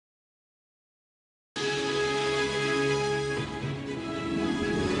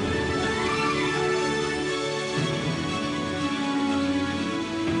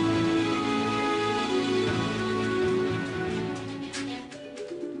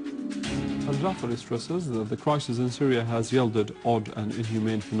Al-Jafari stresses that the crisis in Syria has yielded odd and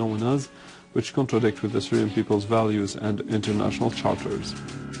inhumane phenomena which contradict with the Syrian people's values and international charters.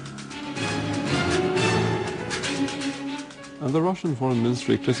 And the Russian Foreign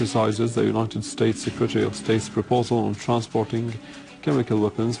Ministry criticizes the United States Secretary of State's proposal on transporting chemical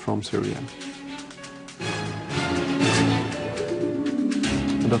weapons from Syria.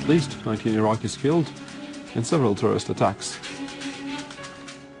 And at least 19 Iraqis killed in several terrorist attacks.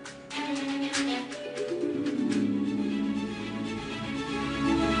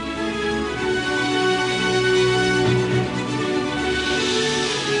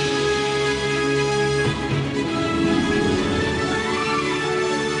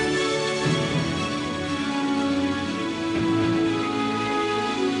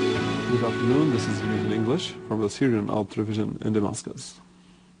 Good afternoon, this is news in English from the Syrian Al Television in Damascus.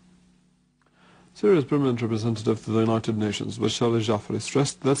 Syria's permanent representative to the United Nations, Bashar al-Jafari,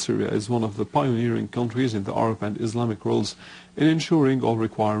 stressed that Syria is one of the pioneering countries in the Arab and Islamic worlds in ensuring all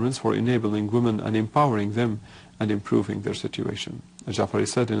requirements for enabling women and empowering them and improving their situation. Al-Jafari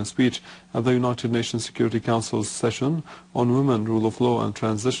said in a speech at the United Nations Security Council's session on women, rule of law and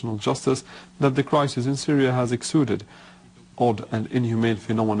transitional justice that the crisis in Syria has exuded odd and inhumane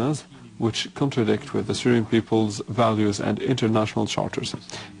phenomena which contradict with the Syrian people's values and international charters.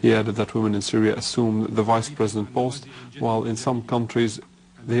 He added that women in Syria assume the vice president post, while in some countries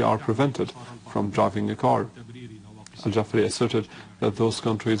they are prevented from driving a car. Al-Jafari asserted that those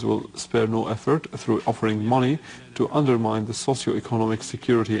countries will spare no effort through offering money to undermine the socio-economic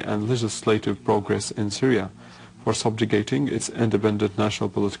security and legislative progress in Syria for subjugating its independent national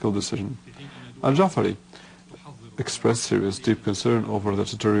political decision. Al-Jafari expressed Syria's deep concern over the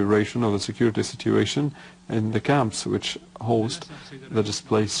deterioration of the security situation in the camps which host the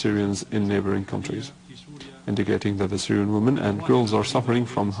displaced Syrians in neighboring countries, indicating that the Syrian women and girls are suffering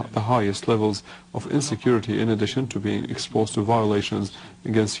from the highest levels of insecurity in addition to being exposed to violations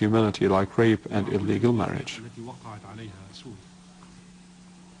against humanity like rape and illegal marriage.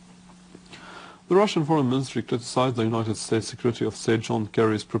 The Russian Foreign Ministry criticized the United States Secretary of State John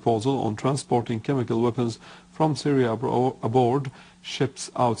Kerry's proposal on transporting chemical weapons from Syria aboard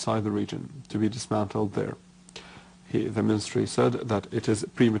ships outside the region to be dismantled there. The ministry said that it is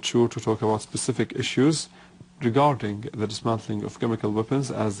premature to talk about specific issues regarding the dismantling of chemical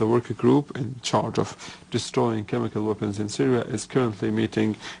weapons, as the working group in charge of destroying chemical weapons in Syria is currently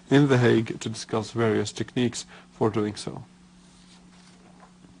meeting in The Hague to discuss various techniques for doing so.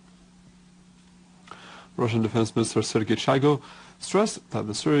 Russian Defense Minister Sergei Shoigu stressed that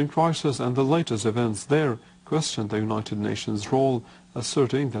the Syrian crisis and the latest events there questioned the United Nations' role,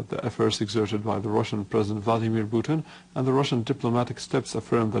 asserting that the efforts exerted by the Russian President Vladimir Putin and the Russian diplomatic steps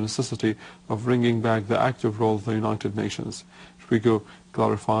affirm the necessity of bringing back the active role of the United Nations. Shoigu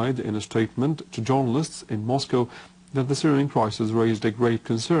clarified in a statement to journalists in Moscow that the Syrian crisis raised a great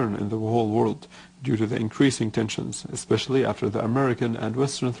concern in the whole world due to the increasing tensions, especially after the American and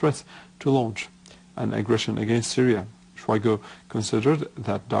Western threats to launch an aggression against Syria. Shoigu considered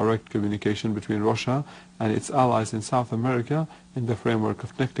that direct communication between Russia and its allies in South America in the framework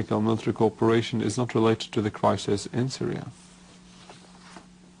of technical military cooperation is not related to the crisis in Syria.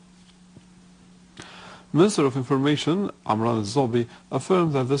 Minister of Information Amran al-Zobi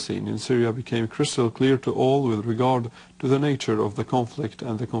affirmed that the scene in Syria became crystal clear to all with regard to the nature of the conflict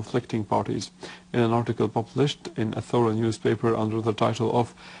and the conflicting parties. In an article published in a thorough newspaper under the title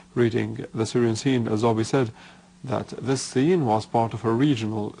of Reading the Syrian Scene, al-Zobi said that this scene was part of a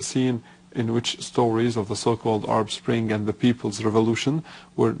regional scene in which stories of the so-called Arab Spring and the People's Revolution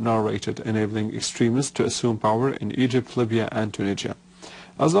were narrated, enabling extremists to assume power in Egypt, Libya and Tunisia.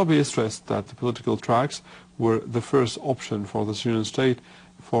 al-Zobi stressed that the political tracks were the first option for the Syrian state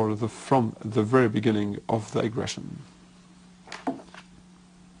from the very beginning of the aggression.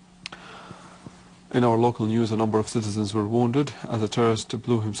 In our local news, a number of citizens were wounded as a terrorist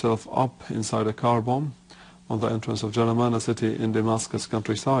blew himself up inside a car bomb on the entrance of Jaramana city in Damascus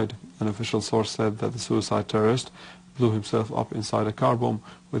countryside. An official source said that the suicide terrorist blew himself up inside a car bomb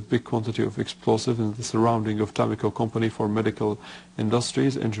with big quantity of explosive in the surrounding of Tamiko Company for Medical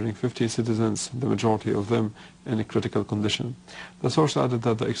Industries, injuring 15 citizens, the majority of them in a critical condition. The source added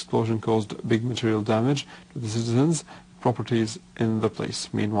that the explosion caused big material damage to the citizens' properties in the place.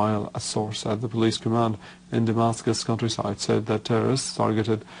 Meanwhile, a source at the police command in Damascus countryside said that terrorists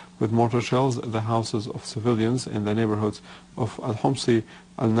targeted with mortar shells the houses of civilians in the neighborhoods of Al-Homsi,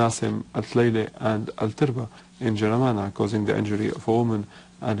 Al-Nasim, Al-Tlaili and Al-Tirba in Jaramana, causing the injury of a woman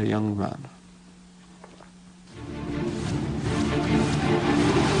and a young man.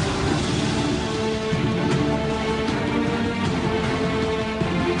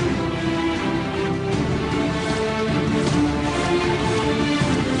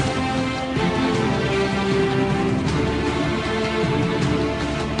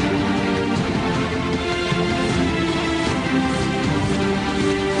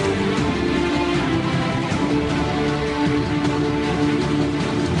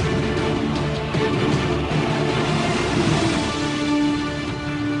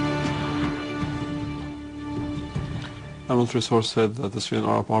 military source said that the Syrian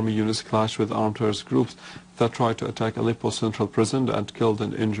Arab Army units clashed with armed terrorist groups that tried to attack Aleppo central prison and killed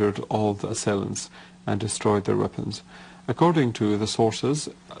and injured all the assailants and destroyed their weapons. According to the sources,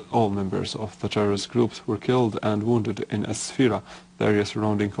 all members of the terrorist groups were killed and wounded in Asfira, the area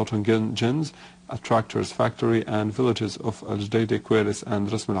surrounding cotton gins, a tractor's factory, and villages of Al-Jdeide, Queris, and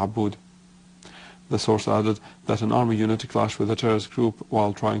Rasm al-Aboud. The source added that an army unit clashed with a terrorist group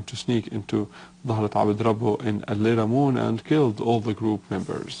while trying to sneak into Dhahrat Abd Rabbo in Al-Mleeha and killed all the group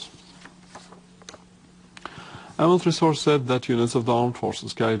members. A military source said that units of the armed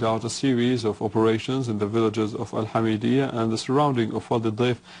forces carried out a series of operations in the villages of Al-Hamidiyya and the surrounding of Wadi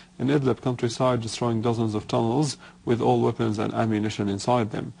Daif in Idlib countryside, destroying dozens of tunnels with all weapons and ammunition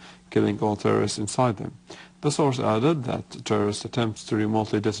inside them, killing all terrorists inside them. The source added that terrorist attempts to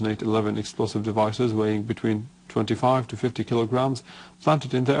remotely detonate 11 explosive devices weighing between 25 to 50 kilograms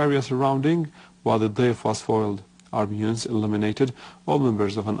planted in the area surrounding Wadi Daif was foiled. Army units eliminated all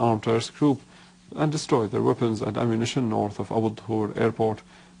members of an armed terrorist group and destroyed their weapons and ammunition north of Abu Dhur airport,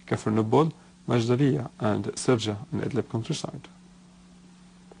 Kafr Nabul, Majdaliya, and Sirja in Idlib countryside.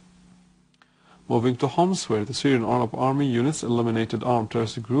 Moving to Homs, where the Syrian Arab Army units eliminated armed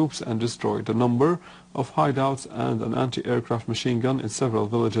terrorist groups and destroyed a number of hideouts and an anti-aircraft machine gun in several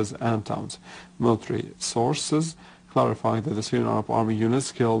villages and towns. Military sources clarified that the Syrian Arab Army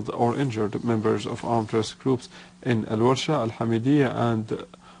units killed or injured members of armed terrorist groups in Al-Warsha, Al-Hamidiyya, and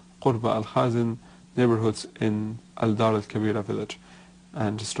Qurba al-Khazin neighborhoods in Al-Dar al-Kabira village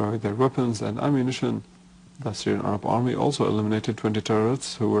and destroyed their weapons and ammunition. The Syrian Arab Army also eliminated 20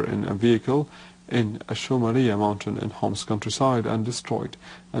 terrorists who were in a vehicle in Ash-Shumariya mountain in Homs countryside and destroyed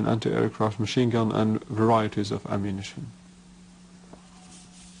an anti-aircraft machine gun and varieties of ammunition.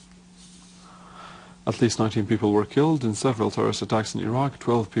 At least 19 people were killed in several terrorist attacks in Iraq.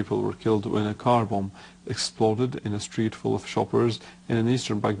 12 people were killed when a car bomb exploded in a street full of shoppers in an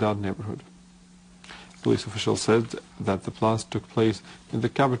eastern Baghdad neighborhood. Police officials said that the blast took place in the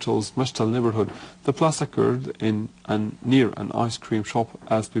capital's Mashtal neighborhood. The blast occurred near an ice cream shop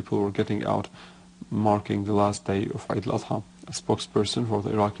as people were getting out, marking the last day of Eid al-Adha. A spokesperson for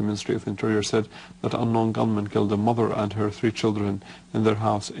the Iraqi Ministry of Interior said that unknown gunmen killed a mother and her 3 children in their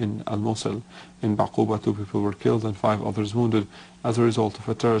house in Al-Mosul. In Baqouba, 2 people were killed and 5 others wounded as a result of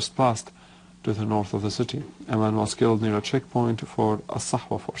a terrorist blast to the north of the city. A man was killed near a checkpoint for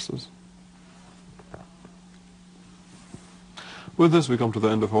As-Sahwa forces. With this, we come to the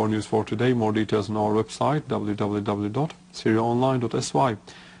end of our news for today. More details on our website, www.syriaonline.sy.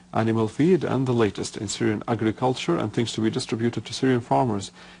 Animal feed and the latest in Syrian agriculture and things to be distributed to Syrian farmers,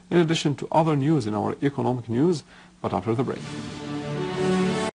 in addition to other news in our economic news, but after the break.